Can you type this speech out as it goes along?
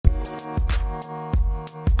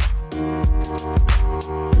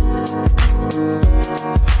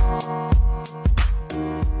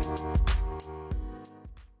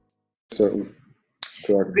something.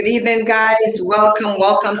 Good evening, guys.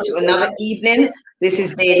 Welcome to another evening. This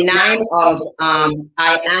is day 9 of I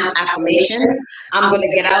Am Affirmation. I'm going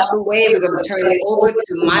to get out the way. We're going to turn it over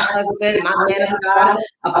to my husband, my man of God,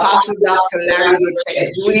 Apostle Dr. Larry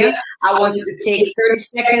Burchett Jr. I want you to take 30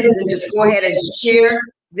 seconds and just go ahead and share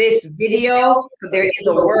this video. There is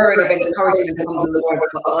a word of encouragement from the Lord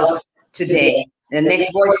for us today. And the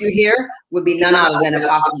next voice you hear will be none other than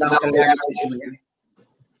Apostle Dr. Larry Burchett Jr.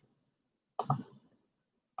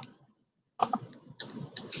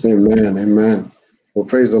 Amen. Amen. Well,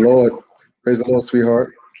 praise the Lord. Praise the Lord,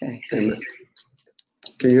 sweetheart. Okay. Amen.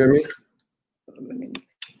 Can you hear me?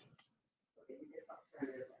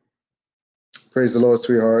 Praise the Lord,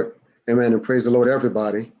 sweetheart. Amen. And praise the Lord,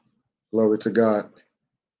 everybody. Glory to God.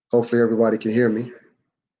 Hopefully everybody can hear me.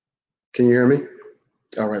 Can you hear me?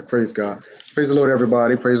 All right. Praise God. Praise the Lord,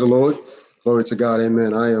 everybody. Praise the Lord. Glory to God.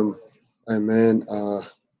 Amen. I am, amen,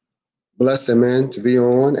 blessed, amen, to be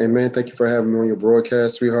on. Amen. Thank you for having me on your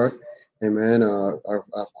broadcast, sweetheart. Amen.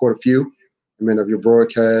 I've caught a few, amen, of your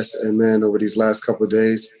broadcasts, amen, over these last couple of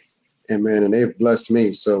days. Amen. And they've blessed me.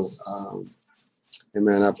 So,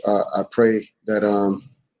 amen. I pray that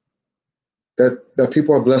that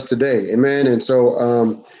people are blessed today. Amen. And so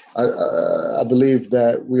I believe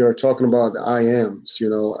that we are talking about the I ams,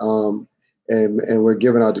 and we're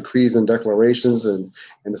giving our decrees and declarations and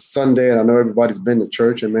it's Sunday, and I know everybody's been to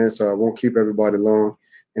church, amen, so I won't keep everybody long,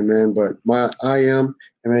 amen, but my I am,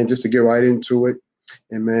 amen, just to get right into it,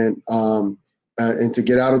 amen, and to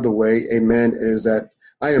get out of the way, amen, is that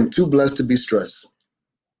I am too blessed to be stressed.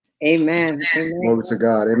 Amen. Glory to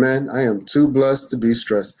God, amen. I am too blessed to be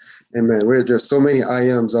stressed, amen. There's so many I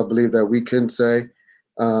ams, I believe, that we can say,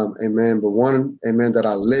 amen, but one, amen, that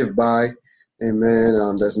I live by,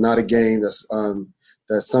 amen. That's not a game. That's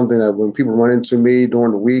something that when people run into me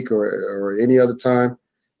during the week or any other time,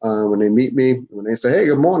 when they meet me, when they say, "Hey,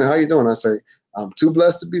 good morning, how you doing?" I say, "I'm too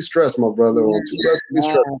blessed to be stressed, my brother." Or, "I'm too blessed to be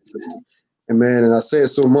stressed, my sister." Amen. And I say it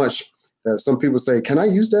so much that some people say, "Can I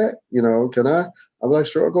use that? Can I?" I'm like,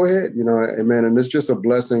 "Sure, go ahead." Amen. And it's just a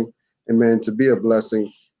blessing, amen, to be a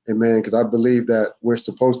blessing, amen, because I believe that we're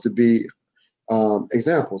supposed to be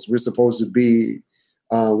examples. We're supposed to be.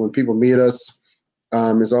 When people meet us,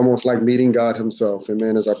 it's almost like meeting God himself.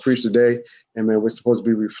 Amen. As I preach today, amen, we're supposed to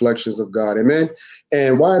be reflections of God. Amen.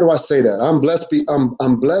 And why do I say that? I'm blessed.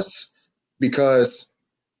 I'm blessed because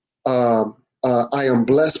I am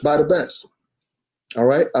blessed by the best. All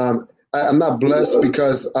right. I'm not blessed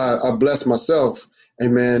because I bless myself.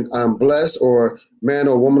 Amen. I'm blessed, or man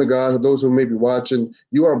or woman of God, those who may be watching,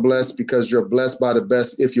 you are blessed because you're blessed by the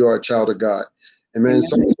best if you are a child of God. Amen.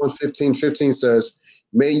 Psalm 115:15 says,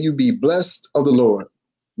 "May you be blessed of the Lord,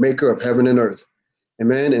 maker of heaven and earth."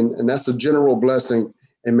 Amen. And that's a general blessing,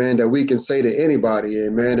 amen, that we can say to anybody.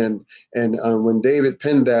 Amen. And when David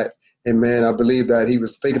penned that, amen, I believe that he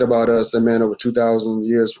was thinking about us, amen, over 2,000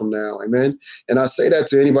 years from now. Amen. And I say that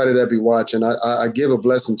to anybody that be watching. I give a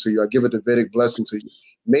blessing to you. I give a Davidic blessing to you.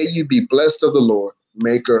 May you be blessed of the Lord,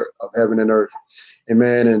 maker of heaven and earth.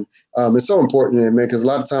 Amen. And it's so important, amen, because a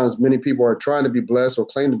lot of times many people are trying to be blessed or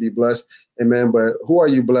claim to be blessed, amen, but who are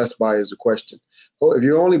you blessed by is the question. Oh, if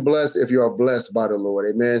you're only blessed if you are blessed by the Lord,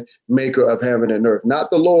 amen, maker of heaven and earth, not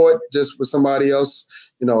the Lord just with somebody else,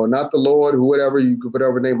 not the Lord, whatever, you could put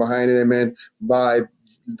whatever name behind it, amen, by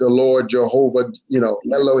the Lord Jehovah,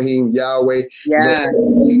 Elohim, Yahweh,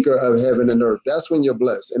 maker of heaven and earth. That's when you're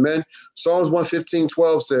blessed, amen. Psalms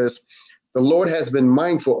 115:12 says, "The Lord has been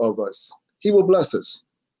mindful of us. He will bless us.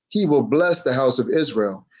 He will bless the house of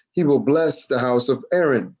Israel. He will bless the house of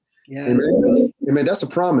Aaron." Yes. Amen. Amen. That's a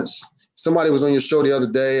promise. Somebody was on your show the other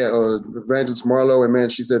day, Evangelist Marlo, amen.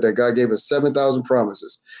 She said that God gave us 7,000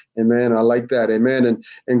 promises. Amen. I like that. Amen.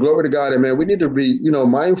 And glory to God. Amen. We need to be,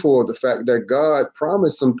 mindful of the fact that God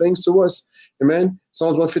promised some things to us. Amen.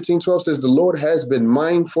 Psalms 115:12 says, "The Lord has been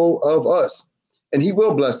mindful of us, and he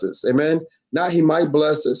will bless us." Amen. Not he might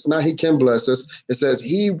bless us, not he can bless us. It says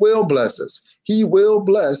he will bless us. He will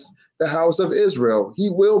bless the house of Israel. He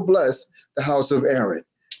will bless the house of Aaron.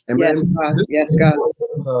 Amen. Yes, God.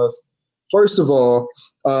 First of all,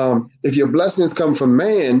 if your blessings come from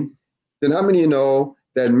man, then how many of you know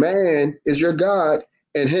that man is your God,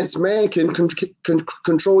 and hence man can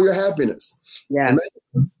control your happiness? Yes.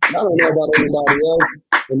 I don't know about anybody else,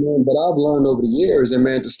 amen, but I've learned over the years,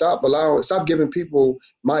 amen, to stop giving people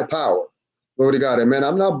my power. Glory to God, amen.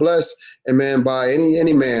 I'm not blessed, amen, by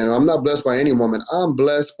any man. I'm not blessed by any woman. I'm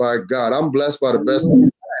blessed by God. I'm blessed by the best. I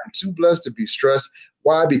am too blessed to be stressed.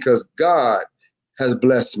 Why? Because God has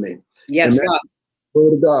blessed me. Yes, amen. God.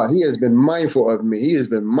 Glory to God. He has been mindful of me. He has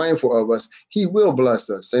been mindful of us. He will bless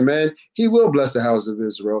us. Amen. He will bless the house of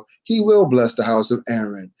Israel. He will bless the house of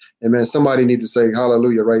Aaron. Amen. Somebody need to say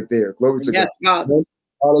hallelujah right there. Glory to God. Amen.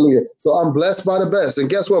 Hallelujah. So I'm blessed by the best. And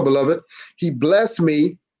guess what, beloved? He blessed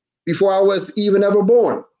me before I was even ever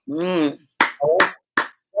born. God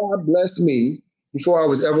blessed me before I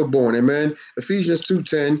was ever born. Amen. Ephesians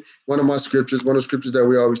 2:10, one of the scriptures that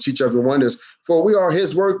we always teach everyone is, for we are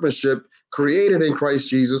his workmanship, created in Christ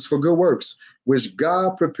Jesus for good works, which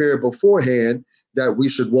God prepared beforehand that we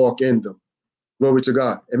should walk in them. Glory to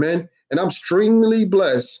God. Amen. And I'm extremely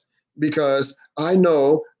blessed because I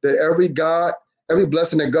know that every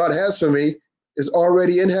blessing that God has for me is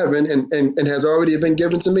already in heaven and has already been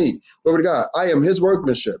given to me. Glory to God. I am his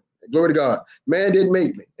workmanship. Glory to God. Man didn't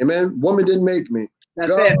make me. Amen. Woman didn't make me.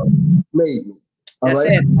 That's God it. made me. That's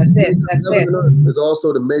it. That's it. That's it. Is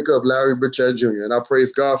also the maker of Larry Burchett Jr. And I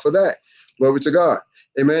praise God for that. Glory to God.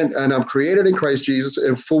 Amen. And I'm created in Christ Jesus.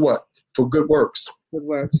 And for what? For good works. Good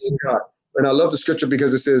works. God. And I love the scripture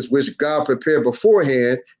because it says, which God prepared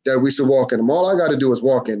beforehand that we should walk in them. All I got to do is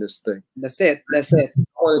walk in this thing. That's it. That's it.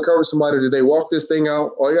 I want to encourage somebody today, walk this thing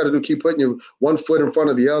out. All you got to do, keep putting your one foot in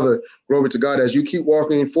front of the other. Glory to God. As you keep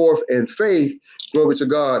walking forth in faith, glory to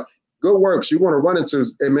God. Good works. You want to run into,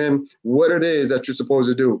 amen, what it is that you're supposed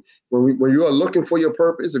to do. When you are looking for your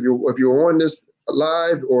purpose, if you're on this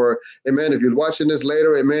live or, amen, if you're watching this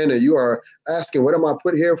later, amen, and you are asking, what am I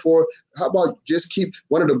put here for? How about just keep,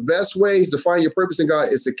 one of the best ways to find your purpose in God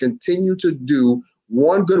is to continue to do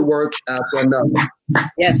one good work after another.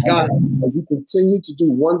 Yes, God. As you continue to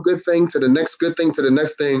do one good thing to the next good thing to the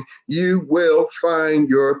next thing, you will find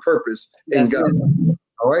your purpose in God.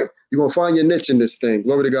 All right? You're going to find your niche in this thing.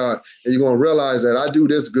 Glory to God. And you're going to realize that I do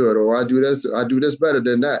this good, or I do this better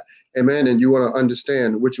than that. Amen. And you want to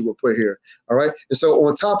understand what you will put here. All right. And so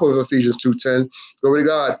on top of Ephesians 2:10, glory to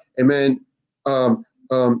God. Amen.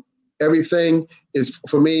 Everything is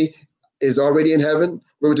for me is already in heaven.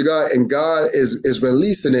 Glory to God. And God is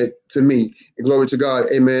releasing it to me. And glory to God.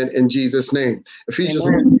 Amen. In Jesus' name. Ephesians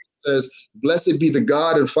 1 says, blessed be the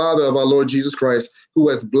God and Father of our Lord Jesus Christ, who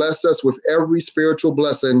has blessed us with every spiritual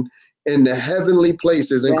blessing in the heavenly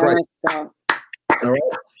places in Christ. All right.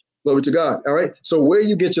 Glory to God. All right. So where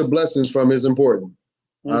you get your blessings from is important.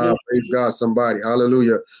 Praise God, somebody.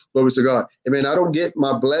 Hallelujah. Glory to God. Amen. I don't get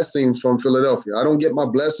my blessings from Philadelphia. I don't get my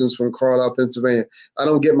blessings from Carlisle, Pennsylvania. I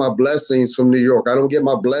don't get my blessings from New York. I don't get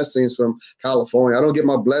my blessings from California. I don't get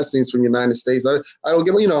my blessings from the United States. I don't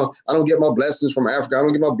get, I don't get my blessings from Africa. I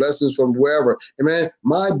don't get my blessings from wherever. Amen.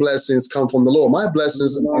 My blessings come from the Lord. My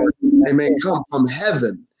blessings come from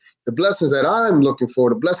heaven. The blessings that I'm looking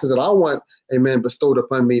for, the blessings that I want, amen, bestowed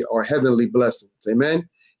upon me are heavenly blessings. Amen.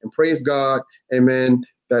 And praise God, amen,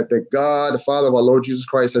 that the God, the Father of our Lord Jesus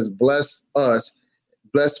Christ has blessed us,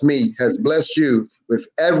 blessed me, has blessed you with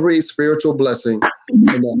every spiritual blessing in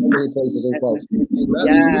the heavenly places in Christ. So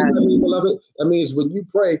that means, beloved, that means when you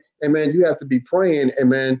pray, amen, you have to be praying,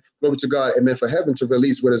 amen, glory to God, amen, for heaven to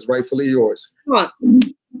release what is rightfully yours. Glory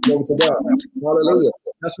to God. Hallelujah.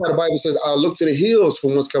 That's why the Bible says, I'll look to the hills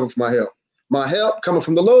from whence cometh my help. My help coming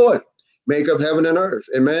from the Lord. Make up heaven and earth,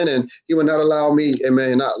 amen. And he will not allow me,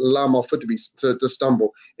 amen, not allow my foot to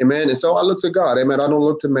stumble, amen. And so I look to God, amen. I don't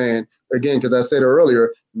look to man, again, because I said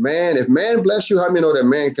earlier, man, if man bless you, how many know that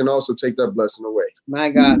man can also take that blessing away?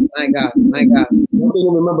 My God, my God, my God. One thing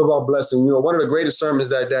to remember about blessing, one of the greatest sermons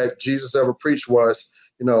that Jesus ever preached was,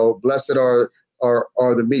 blessed are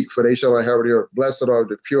the meek, for they shall inherit the earth. Blessed are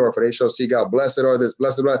the pure, for they shall see God. Blessed are this,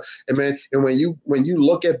 blessed are, amen. And when you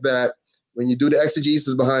look at that, when you do the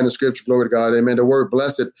exegesis behind the scripture, glory to God, amen, the word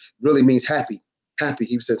blessed really means happy. Happy.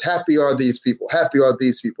 He says, happy are these people. Happy are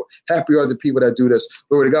these people. Happy are the people that do this.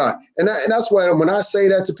 Glory to God. And that's why when I say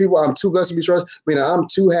that to people, I'm too blessed to be trusted. I'm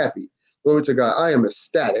too happy. Glory to God. I am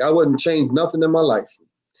ecstatic. I wouldn't change nothing in my life.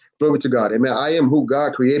 Glory to God. Amen. I am who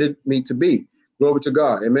God created me to be. Glory to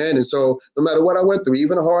God. Amen. And so no matter what I went through,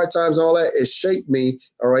 even the hard times and all that, it shaped me,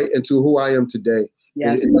 all right, into who I am today.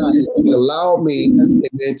 Yes, it allowed me,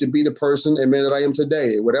 amen, to be the person, amen, that I am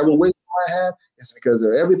today. Whatever wisdom I have, it's because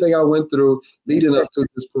of everything I went through leading up to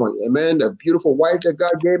this point. Amen. The beautiful wife that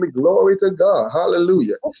God gave me, glory to God.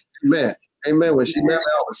 Hallelujah. Amen. Amen. When she met me,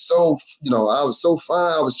 I was so, I was so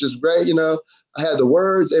fine. I was just ready, I had the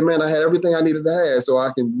words, amen. I had everything I needed to have so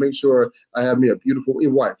I can make sure I have me a beautiful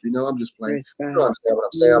wife. I'm just playing. You understand what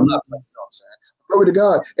I'm saying? I'm not playing, what I'm saying. Glory to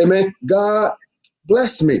God. Amen. God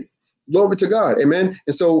bless me. Glory to God. Amen.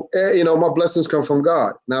 And so, my blessings come from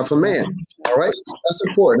God, not from man. All right. That's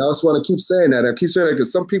important. I just want to keep saying that. I keep saying that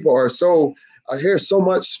because some people are I hear so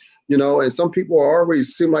much, you know, and some people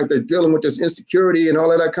always seem like they're dealing with this insecurity and all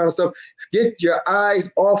of that kind of stuff. Get your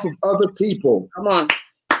eyes off of other people. Come on.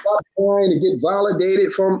 Stop trying to get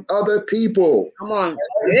validated from other people. Come on.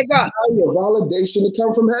 There you go. Your validation to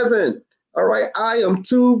come from heaven. All right. I am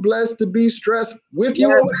too blessed to be stressed with you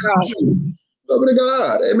or without you. Glory to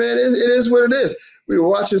God. Amen. It is what it is. We were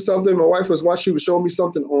watching something. My wife was watching. She was showing me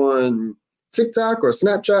something on TikTok or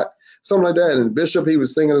Snapchat, something like that. And Bishop, he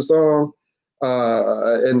was singing a song.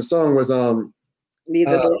 And the song was Leave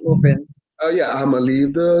the door open. Yeah, I'ma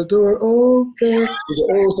leave the door open. It was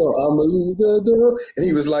an old song. I'ma leave the door. And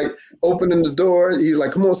he was like opening the door. He's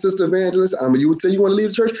like, come on, Sister Evangelist. You would tell you want to leave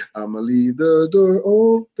the church? I'ma leave the door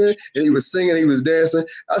open. And he was singing, he was dancing.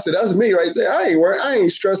 I said, that's me right there. I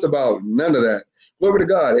ain't stressed about none of that. Glory to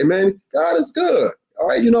God. Amen. God is good. All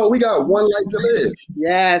right, you know, we got one life to live.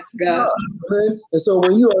 Yes, God. Amen. And so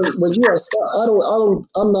when you are,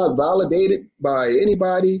 I'm not validated by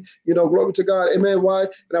anybody. You know, glory to God. Amen. Why?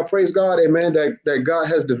 And I praise God. Amen. That God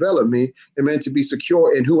has developed me. Amen. To be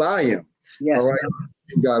secure in who I am. Yes. All right.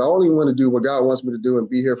 God, I only want to do what God wants me to do and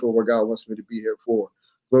be here for what God wants me to be here for.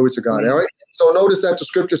 Glory to God. All right. So notice that the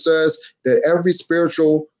scripture says that every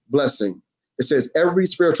spiritual blessing. It says every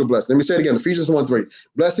spiritual blessing. Let me say it again. Ephesians 1:3.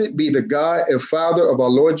 Blessed be the God and Father of our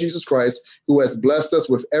Lord Jesus Christ, who has blessed us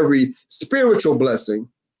with every spiritual blessing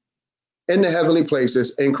in the heavenly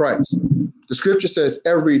places in Christ. The scripture says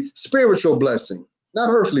every spiritual blessing, not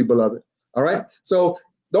earthly, beloved. All right. So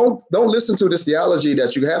don't listen to this theology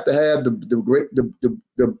that you have to have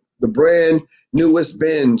the brand newest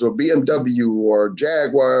Benz or BMW or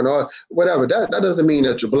Jaguar and all whatever. That doesn't mean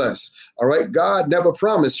that you're blessed. All right. God never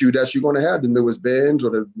promised you that you're going to have the newest Benz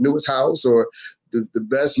or the newest house or the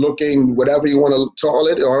best looking, whatever you want to call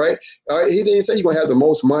it. All right. He didn't say you're going to have the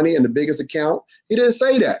most money and the biggest account. He didn't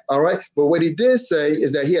say that. All right. But what he did say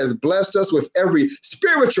is that he has blessed us with every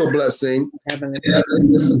spiritual blessing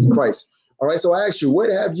in Christ. All right. So I ask you, what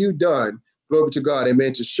have you done? Glory to God,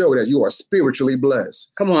 amen, to show that you are spiritually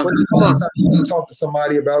blessed. Come on. When the last time you talk to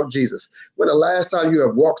somebody about Jesus? When the last time you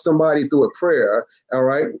have walked somebody through a prayer, all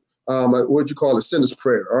right? What you call a sinner's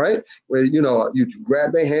prayer, all right? Where, you know, you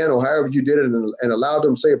grab their hand or however you did it and allow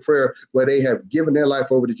them to say a prayer where they have given their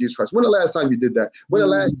life over to Jesus Christ. When the last time you did that? When the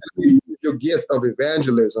last time you used your gift of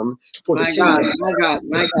evangelism for the kingdom? My God.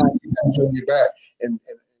 You back and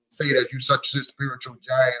say that you're such a spiritual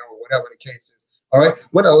giant or whatever the case is. All right.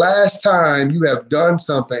 When the last time you have done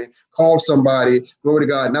something, called somebody, glory to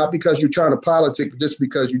God, not because you're trying to politic, but just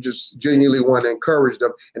because you just genuinely want to encourage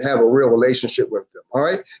them and have a real relationship with them. All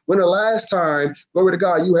right. When the last time, glory to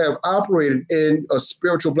God, you have operated in a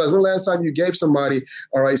spiritual blessing. When the last time you gave somebody,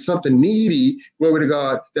 all right, something needy, glory to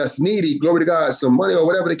God, that's needy, glory to God, some money or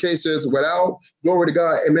whatever the case is, without, glory to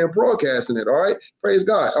God, amen, broadcasting it. All right. Praise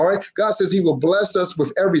God. All right. God says he will bless us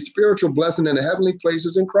with every spiritual blessing in the heavenly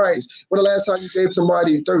places in Christ. When the last time you gave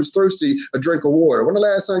somebody thirsty a drink of water? When the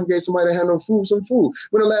last time you gave somebody that had no food, some food?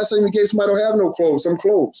 When the last time you gave somebody who have no clothes, some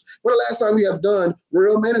clothes? When the last time you have done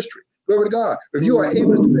real ministry? Glory to God. If you are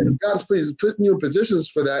able to do it, if God is putting you in positions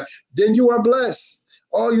for that, then you are blessed.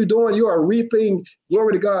 All you're doing, you are reaping,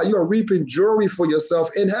 glory to God, you are reaping jewelry for yourself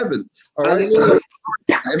in heaven. All right. So,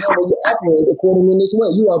 when you operate according in this way,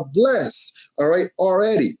 you are blessed. All right,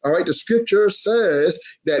 already. All right. The scripture says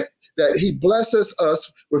that he blesses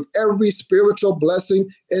us with every spiritual blessing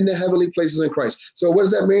in the heavenly places in Christ. So what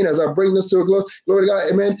does that mean? As I bring this to a glory to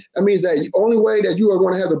God, amen. That means that the only way that you are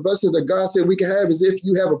going to have the blessings that God said we can have is if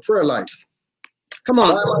you have a prayer life. Come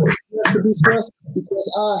on. Why am I to be stressed?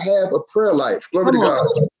 Because I have a prayer life. Glory to God.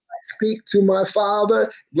 I speak to my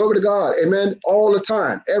Father. Glory to God. Amen. All the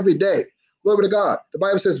time, every day. Glory to God. The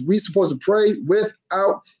Bible says we're supposed to pray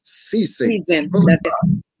without ceasing.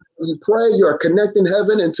 When you pray, you're connecting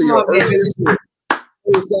heaven into your earthly sphere.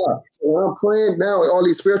 Praise God. So when I'm praying now, all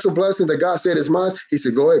these spiritual blessings that God said is mine, he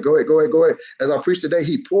said, go ahead. As I preach today,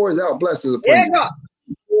 he pours out blessings upon you.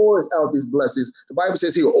 He pours out these blessings. The Bible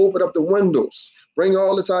says he will open up the windows, bring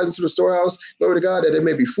all the tithes into the storehouse. Glory to God, that there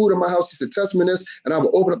may be food in my house. He said, test me this, and I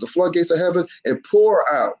will open up the floodgates of heaven and pour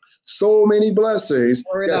out so many blessings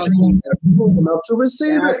that you have room enough to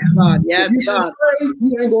receive it. God. Yes, if you God. Pray,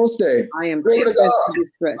 you ain't going to stay. I am Glory to God.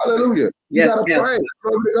 Hallelujah. You got to pray.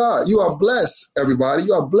 Glory to God. You are blessed, everybody.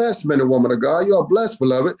 You are blessed, men and women of God. You are blessed,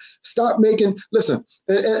 beloved. Stop making, listen,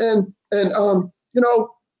 and you know,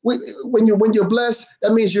 when you're blessed,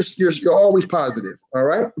 that means you're always positive. All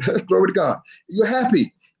right. Glory to God. You're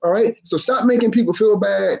happy. All right. So stop making people feel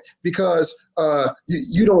bad because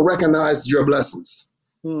you don't recognize your blessings.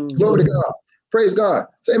 Glory to God. Praise God.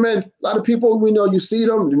 Say, man, a lot of people, we know, you see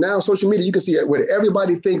them now on social media, you can see what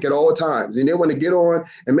everybody think at all times. And they want to get on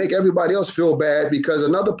and make everybody else feel bad because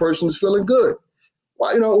another person is feeling good.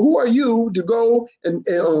 Well, who are you to go and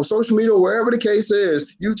on social media or wherever the case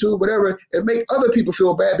is, YouTube, whatever, and make other people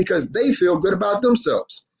feel bad because they feel good about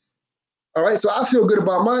themselves? All right, so I feel good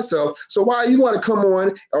about myself. So why you want to come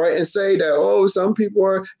on, all right, and say that, oh, some people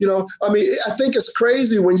are, I think it's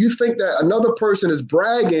crazy when you think that another person is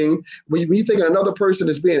bragging, when you think another person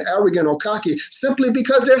is being arrogant or cocky, simply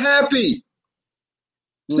because they're happy,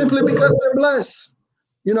 simply because they're blessed.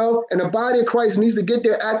 And the body of Christ needs to get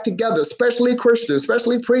their act together, especially Christians,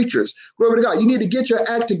 especially preachers. Glory to God. You need to get your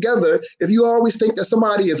act together if you always think that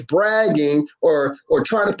somebody is bragging or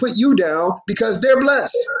trying to put you down because they're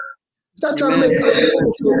blessed. Stop trying to make other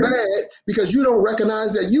people feel bad because you don't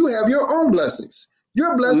recognize that you have your own blessings.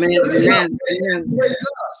 Your blessings.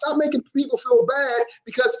 Stop making people feel bad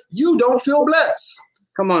because you don't feel blessed.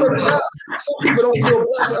 Come on. Some people don't feel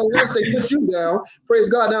blessed unless they put you down. Praise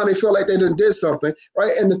God. Now they feel like they did something,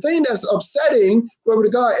 right? And the thing that's upsetting, glory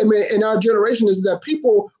to God, in our generation is that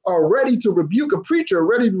people are ready to rebuke a preacher,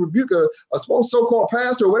 ready to rebuke a so-called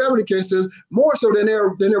pastor, or whatever the case is, more so than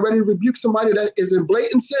they're ready to rebuke somebody that is in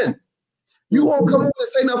blatant sin. You won't come on and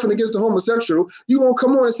say nothing against the homosexual. You won't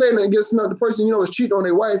come on and say nothing against the person is cheating on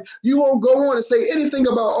their wife. You won't go on and say anything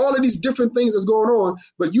about all of these different things that's going on,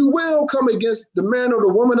 but you will come against the man or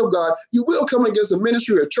the woman of God. You will come against a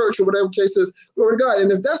ministry or church or whatever the case is, glory to God.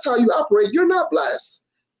 And if that's how you operate, you're not blessed.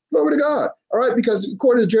 Glory to God. All right, because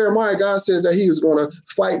according to Jeremiah, God says that he is going to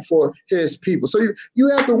fight for his people. So you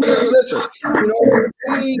have to listen.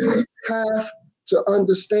 We have to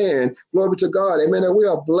understand, glory to God, amen, that we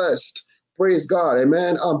are blessed. Praise God.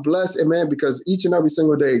 Amen. I'm blessed. Amen. Because each and every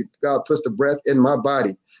single day, God puts the breath in my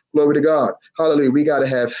body. Glory to God. Hallelujah. We got to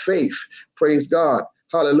have faith. Praise God.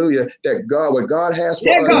 Hallelujah. That what God has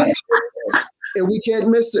for us, and we can't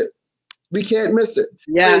miss it. We can't miss it.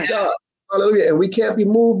 Yeah. Praise God. Hallelujah. And we can't be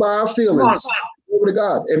moved by our feelings. Glory to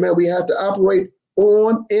God. Amen. We have to operate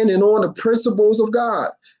in and on the principles of God.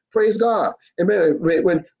 Praise God. Amen.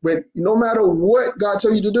 When no matter what God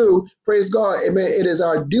tells you to do, praise God. Amen. It is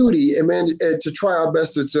our duty, amen, to try our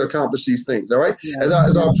best to accomplish these things. All right. Yeah.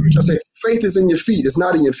 As our preacher say, faith is in your feet. It's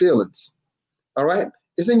not in your feelings. All right.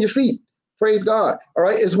 It's in your feet. Praise God. All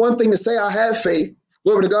right. It's one thing to say I have faith.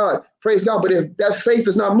 Glory to God. Praise God. But if that faith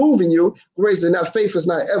is not moving you, praise, then that faith is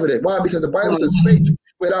not evident. Why? Because the Bible says faith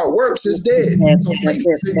without works is dead. So faith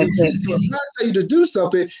is in your feet. So if God tells you to do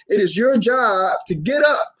something, it is your job to get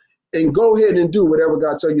up and go ahead and do whatever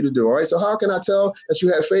God tells you to do. All right. So how can I tell that you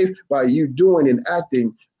have faith? By you doing and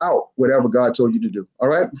acting out whatever God told you to do. All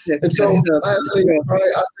right. And so lastly, all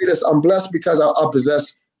right, I say this. I'm blessed because I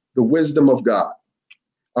possess the wisdom of God.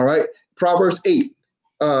 All right. Proverbs 8,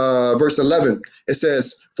 verse 11. It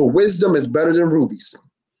says, for wisdom is better than rubies,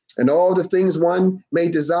 and all the things one may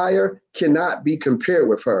desire cannot be compared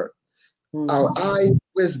with her. Our eye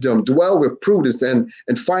wisdom dwell with prudence and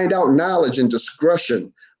find out knowledge and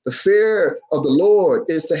discretion. The fear of the Lord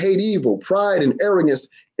is to hate evil, pride and arrogance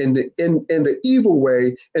in the evil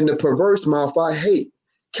way, and the perverse mouth I hate.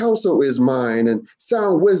 Counsel is mine and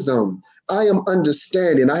sound wisdom. I am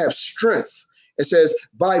understanding. I have strength. It says,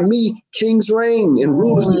 by me kings reign and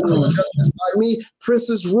rulers decree justice. By me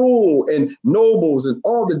princes rule and nobles and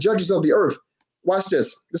all the judges of the earth. Watch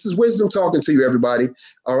this. This is wisdom talking to you, everybody.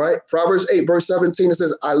 All right. Proverbs 8, verse 17, it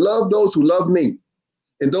says, I love those who love me,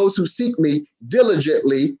 and those who seek me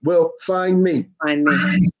diligently will find me.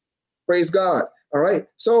 Praise God. All right.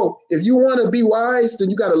 So if you want to be wise, then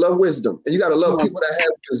you got to love wisdom, and you got to love people that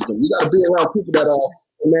have wisdom. You got to be around people that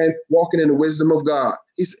are, walking in the wisdom of God.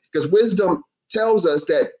 Because wisdom tells us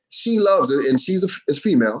that she loves it, and she's a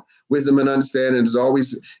female. Wisdom and understanding is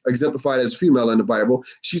always exemplified as female in the Bible.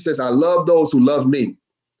 She says, I love those who love me,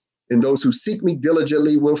 and those who seek me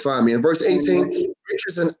diligently will find me. In verse 18,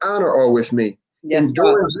 riches and honor are with me. Yes,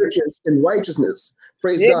 enduring riches and righteousness.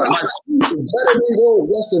 Praise God. My food is better than gold,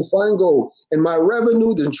 yes, than fine gold, and my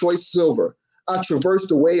revenue than choice silver. I traverse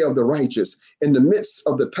the way of the righteous in the midst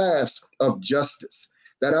of the paths of justice,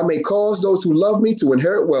 that I may cause those who love me to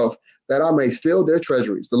inherit wealth, that I may fill their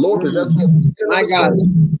treasuries. The Lord possessed me. My God.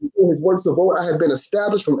 Before his works of old, I have been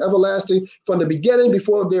established from everlasting, from the beginning,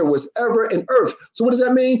 before there was ever an earth. So what does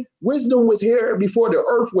that mean? Wisdom was here before the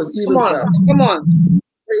earth was even found. Come on.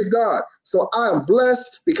 Praise God. So I am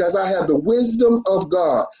blessed because I have the wisdom of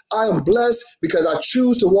God. I am blessed because I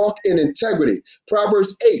choose to walk in integrity.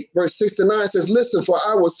 Proverbs 8, verse 6 to 9 says, listen, for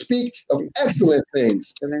I will speak of excellent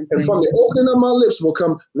things. And from the opening of my lips will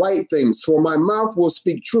come right things. For my mouth will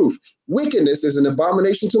speak truth. Wickedness is an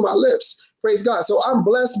abomination to my lips. Praise God. So I'm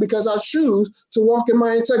blessed because I choose to walk in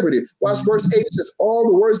my integrity. Watch verse 8. It says, all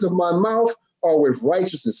the words of my mouth are with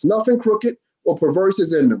righteousness. Nothing crooked or perverse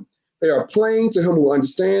is in them. They are plain to him who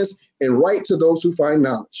understands and right to those who find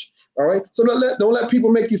knowledge. All right. So don't let people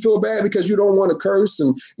make you feel bad because you don't want to curse.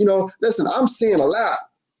 And, listen, I'm seeing a lot.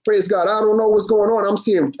 Praise God. I don't know what's going on. I'm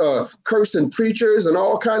seeing cursing preachers and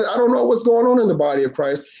all kinds. I don't know what's going on in the body of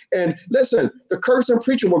Christ. And listen, the cursing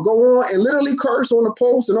preacher will go on and literally curse on the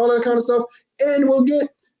post and all that kind of stuff. And we'll get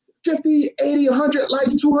 50, 80, 100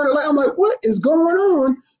 likes, 200 likes. I'm like, what is going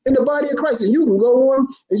on in the body of Christ? And you can go on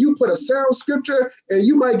and you put a sound scripture and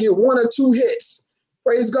you might get 1 or 2 hits.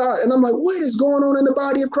 Praise God. And I'm like, what is going on in the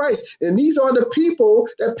body of Christ? And these are the people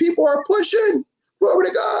that people are pushing. Glory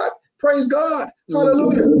to God. Praise God.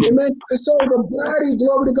 Hallelujah. Amen. And so the body,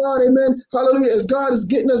 glory to God. Amen. Hallelujah. As God is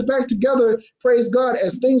getting us back together, praise God,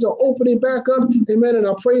 as things are opening back up. Amen. And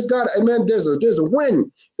I praise God. Amen. There's a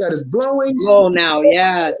wind that is blowing. Oh, now,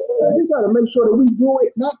 yes. We got to make sure that we do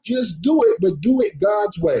it, not just do it, but do it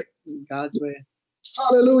God's way. God's way.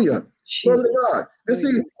 Hallelujah. Glory to God. And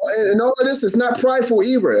see, and all of this is not prideful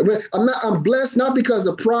either. I mean, I'm blessed not because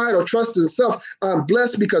of pride or trust in self. I'm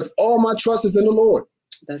blessed because all my trust is in the Lord.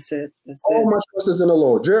 That's it. All my trust is in the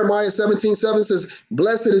Lord. Jeremiah 17:7 says,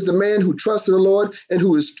 blessed is the man who trusts in the Lord and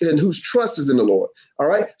whose trust is in the Lord. All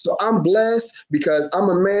right. So I'm blessed because I'm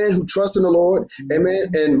a man who trusts in the Lord.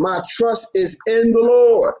 Amen. And my trust is in the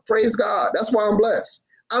Lord. Praise God. That's why I'm blessed.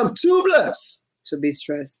 I'm too blessed to be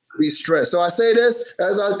stressed. So I say this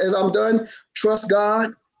as I'm done. Trust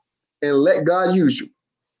God and let God use you.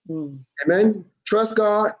 Amen. Trust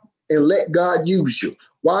God and let God use you.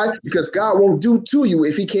 Why? Because God won't do to you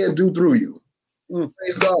if he can't do through you.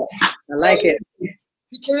 Praise God. I like it.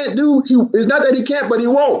 He can't do, it's not that he can't, but he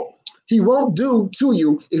won't. He won't do to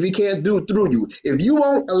you if he can't do through you. If you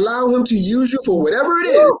won't allow him to use you for whatever it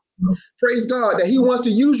is, praise God, that he wants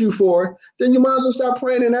to use you for, then you might as well stop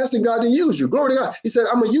praying and asking God to use you. Glory to God. He said,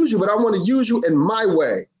 I'm going to use you, but I want to use you in my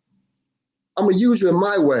way. I'm going to use you in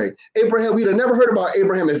my way. Abraham, we'd have never heard about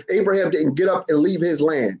Abraham if Abraham didn't get up and leave his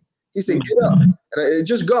land. He said, get up and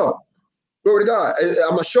just go. Glory to God.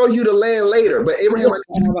 I'm going to show you the land later. But Abraham,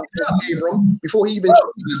 get up, Abram, before he even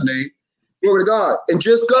changed his name. Glory to God. And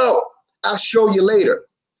just go. I'll show you later.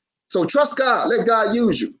 So trust God. Let God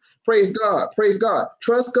use you. Praise God. Praise God.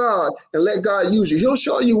 Trust God and let God use you. He'll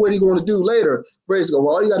show you what he's going to do later. Praise God.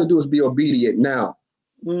 Well, all you got to do is be obedient now.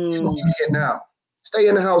 Obedient now. Stay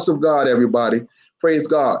in the house of God, everybody. Praise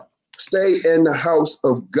God. Stay in the house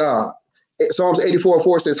of God. Psalms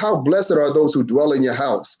 84:4 says, how blessed are those who dwell in your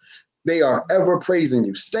house. They are ever praising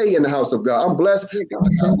you. Stay in the house of God. I'm blessed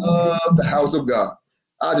because I love the house of God.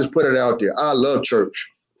 I just put it out there. I love church.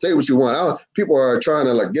 Say what you want. People are trying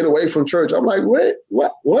to get away from church. I'm like, what?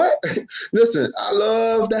 Listen, I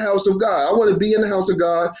love the house of God. I want to be in the house of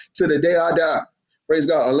God till the day I die. Praise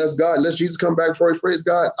God. Unless Jesus come back for us, praise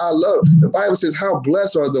God. The Bible says, how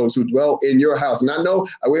blessed are those who dwell in your house. And I know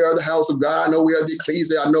we are the house of God. I know we are the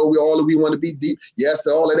ecclesia. I know we want to be deep. Yes,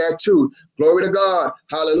 to all of that too. Glory to God.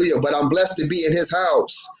 Hallelujah. But I'm blessed to be in his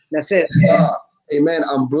house. That's it. Amen.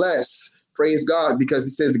 I'm blessed. Praise God. Because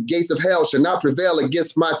it says the gates of hell shall not prevail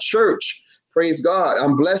against my church. Praise God.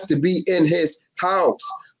 I'm blessed to be in his house.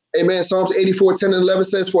 Amen. Psalms 84:10-11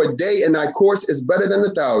 says, for a day in thy courts is better than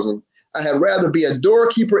 1,000. I had rather be a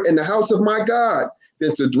doorkeeper in the house of my God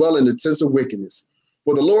than to dwell in the tents of wickedness.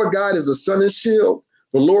 For the Lord God is a sun and shield.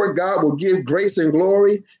 The Lord God will give grace and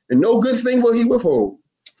glory, and no good thing will he withhold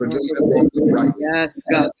for them that walk right. Yes,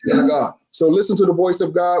 God. So listen to the voice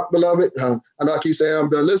of God, beloved. I know I keep saying I'm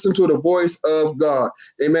done. Listen to the voice of God.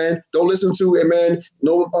 Amen. Don't listen to, amen,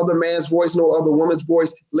 no other man's voice, no other woman's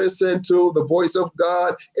voice. Listen to the voice of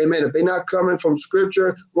God. Amen. If they're not coming from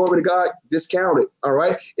scripture, glory to God, discount it. All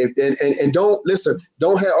right. And don't listen.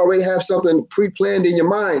 Don't already have something pre-planned in your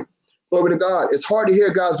mind. Glory to God. It's hard to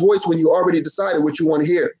hear God's voice when you already decided what you want to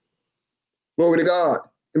hear. Glory to God.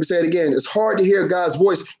 Let me say it again. It's hard to hear God's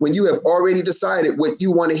voice when you have already decided what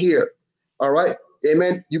you want to hear. All right.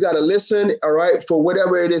 Amen. You got to listen. All right. For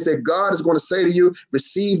whatever it is that God is going to say to you,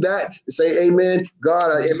 receive that and say, amen.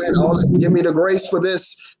 God, amen. Give me the grace for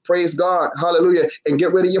this. Praise God. Hallelujah. And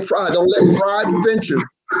get rid of your pride. Don't let pride prevent you.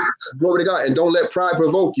 Glory to God. And don't let pride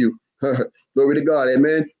provoke you. Glory to God.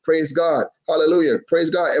 Amen. Praise God. Hallelujah. Praise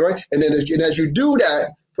God. All right. And then as you do that,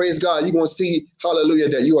 praise God, you're going to see, hallelujah,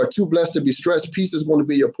 that you are too blessed to be stressed. Peace is going to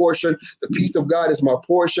be your portion. The peace of God is my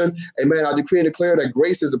portion. Amen. I decree and declare that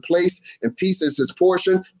grace is a place and peace is his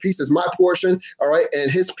portion. Peace is my portion. All right. And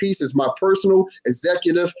his peace is my personal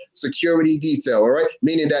executive security detail. All right.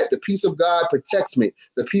 Meaning that the peace of God protects me.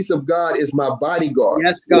 The peace of God is my bodyguard.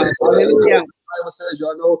 Yes, God. Hallelujah. The Bible says,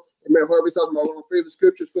 y'all know, amen, Harvey's talking about one of my favorite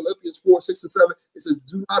scriptures, Philippians 4, 6, and 7. It says,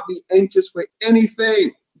 do not be anxious for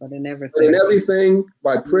anything. But in everything. But in everything,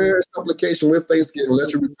 by prayer and supplication with thanksgiving,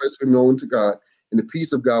 let your requests be known to God. And the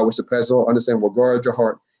peace of God, which surpasses all understanding, will guard your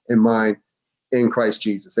heart and mind in Christ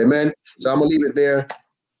Jesus. Amen. So I'm going to leave it there,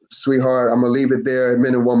 sweetheart. I'm going to leave it there,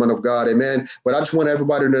 men and women of God. Amen. But I just want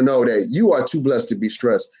everybody to know that you are too blessed to be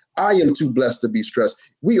stressed. I am too blessed to be stressed.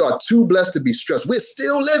 We are too blessed to be stressed. We're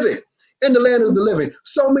still living in the land of the living.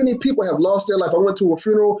 So many people have lost their life. I went to a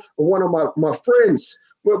funeral of one of my friends.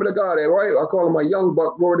 Glory to God, right? I call him my young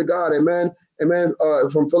buck. Glory to God, amen. Amen.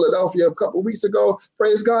 From Philadelphia a couple of weeks ago.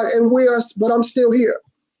 Praise God. But I'm still here.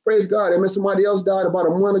 Praise God. Amen. Somebody else died about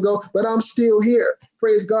a month ago, but I'm still here.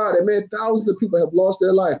 Praise God. Amen. Thousands of people have lost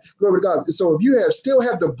their life. Glory to God. So if you still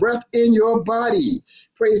have the breath in your body,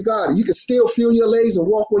 praise God, you can still feel your legs and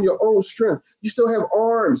walk on your own strength. You still have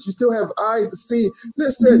arms. You still have eyes to see.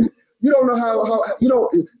 Listen. You don't know how you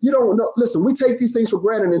don't know. Listen, we take these things for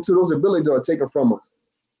granted until those abilities are taken from us.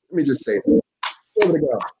 Let me just say that. Glory to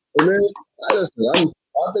God. Amen. Listen, I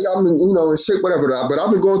think I'm in shape, whatever, but I've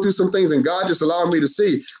been going through some things and God just allowed me to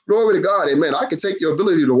see. Glory to God. Amen. I can take your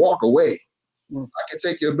ability to walk away. I can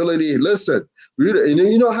take your ability. Listen, and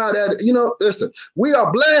you know how that, listen, we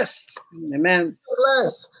are blessed. Amen. We're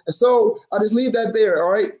blessed. And so I just leave that there.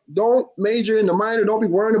 All right. Don't major in the minor. Don't be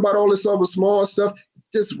worrying about all this other small stuff.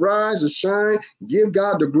 Just rise and shine, give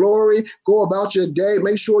God the glory, go about your day.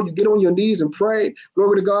 Make sure you get on your knees and pray.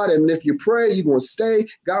 Glory to God. And if you pray, you're going to stay.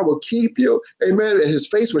 God will keep you. Amen. And his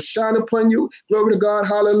face will shine upon you. Glory to God.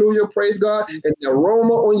 Hallelujah. Praise God. And the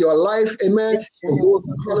aroma on your life, amen,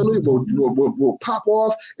 hallelujah, will pop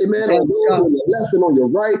off. Amen. On those on your left and on your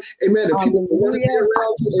right. Amen. And people will want to be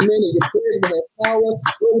around you. Amen. And your prayers will have power.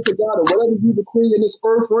 Glory to God. And whatever you decree in this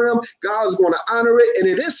earth realm, God is going to honor it. And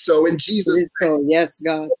it is so in Jesus' name. Yes,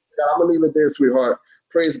 God. I'm going to leave it there, sweetheart.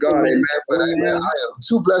 Praise God. Amen. But amen. I am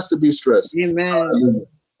too blessed to be stressed. Amen. Hallelujah.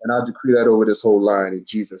 And I decree that over this whole line in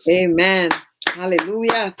Jesus' name. Amen.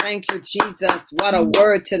 Hallelujah. Thank you, Jesus. What a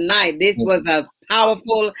word tonight. This was a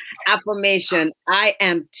powerful affirmation. I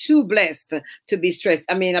am too blessed to be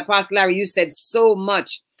stressed. I mean, Apostle Larry, you said so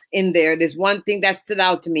much in there. There's one thing that stood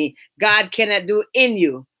out to me. God cannot do in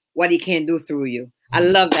you what he can do through you. I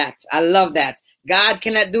love that. I love that. God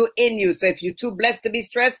cannot do in you. So if you're too blessed to be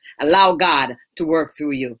stressed, allow God to work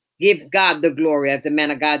through you. Give God the glory, as the man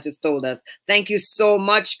of God just told us. Thank you so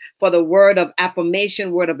much for the word of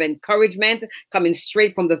affirmation, word of encouragement, coming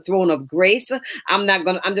straight from the throne of grace. I'm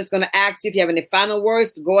just gonna ask you if you have any final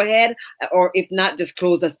words to go ahead, or if not, just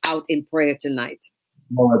close us out in prayer tonight.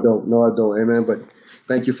 No, I don't. Amen. But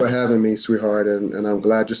thank you for having me, sweetheart. And I'm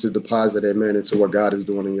glad just to deposit, amen, into what God is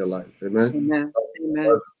doing in your life. Amen. Amen.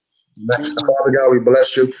 Amen. Amen. Father God, we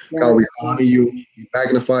bless you. Yes. God, we honor you. We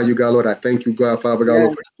magnify you, God, Lord. I thank you, God, Father God,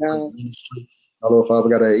 Lord, for the ministry. God, Lord, Father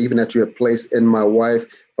God, even that you have placed in my wife.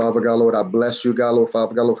 Father God, Lord, I bless you, God, Lord,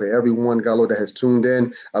 Father God, Lord, for everyone, God, Lord, that has tuned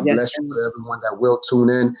in. I bless you for everyone that will tune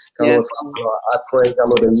in. God, Lord, Father God, I pray, God,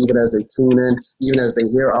 Lord, that even as they tune in, even as they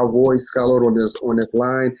hear our voice, God, Lord, on this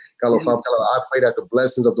line, God, Lord, Father God, Lord, I pray that the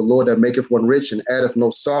blessings of the Lord that maketh one rich and addeth no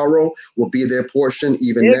sorrow will be their portion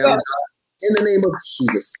even now, God. In the name of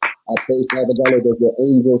Jesus, I pray, Father God, Lord, that your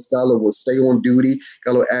angels, God, Lord, will stay on duty,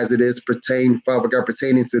 God, Lord, as it is pertaining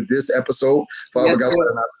to this episode. Father God, Lord,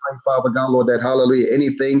 and I pray, Father God, Lord, that, hallelujah,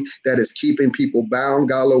 anything that is keeping people bound,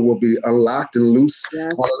 God, Lord, will be unlocked and loose.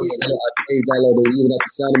 Hallelujah. And I pray, God, Lord, that even at the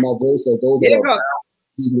sound of my voice, that those that are bound,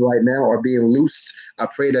 even right now, are being loosed. I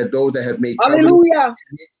pray that those that have made covenants,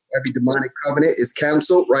 every demonic covenant is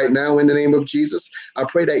canceled right now in the name of Jesus. I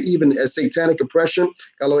pray that even as satanic oppression,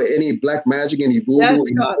 God, Lord, any black magic, any voodoo,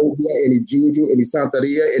 any obia, any juju, any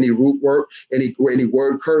santeria, any root work, any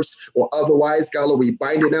word curse, or otherwise, God, Lord, we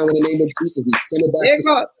bind it now in the name of Jesus. We send it back to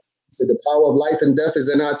God. So the power of life and death is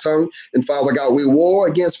in our tongue. And Father God, we war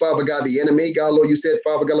against, Father God, the enemy. God, Lord, you said,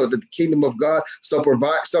 Father God, Lord, that the kingdom of God suffers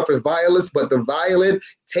violence, but the violent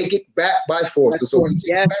take it back by force. So we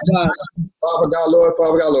take it back, Father God,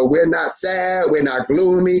 Lord, we're not sad. We're not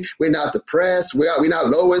gloomy. We're not depressed. We're not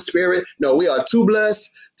low in spirit. No, we are too blessed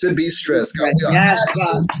to be stressed. God, we are Yes,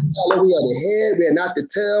 absent. God, we are the head. We are not the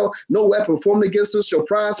tail. No weapon formed against us shall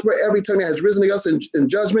prosper. Every tongue that has risen against us in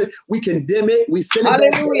judgment, we condemn it. We send it back to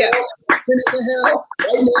hell. We send it to hell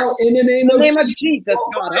right now in the name of Jesus.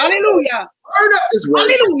 God. Hallelujah. Burn up this work.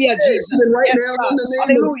 Hallelujah, Jesus. Right Yes, now, God. in the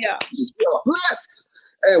name of Jesus, we are blessed.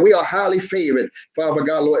 And we are highly favored, Father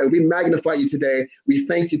God, Lord, and we magnify you today. We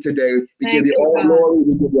thank you today. We give you all glory,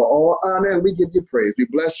 we give you all honor, and we give you praise. We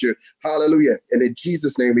bless you. Hallelujah. And in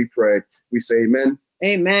Jesus' name we pray. We say amen.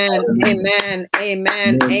 Amen. Amen.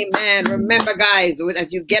 Amen. Amen. Remember, guys,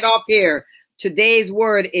 as you get off here, today's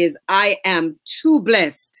word is I am too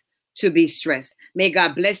blessed to be stressed. May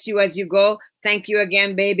God bless you as you go. Thank you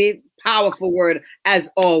again, baby. Powerful word as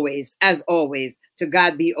always. As always, to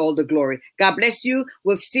God be all the glory. God bless you.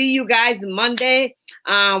 We'll see you guys Monday.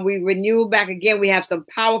 We renew back again. We have some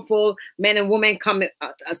powerful men and women coming,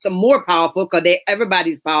 some more powerful, because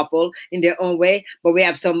everybody's powerful in their own way. But we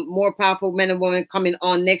have some more powerful men and women coming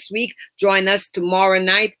on next week. Join us tomorrow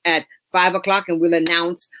night at 5 o'clock, and we'll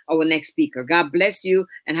announce our next speaker. God bless you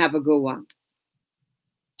and have a good one.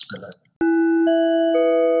 Good night.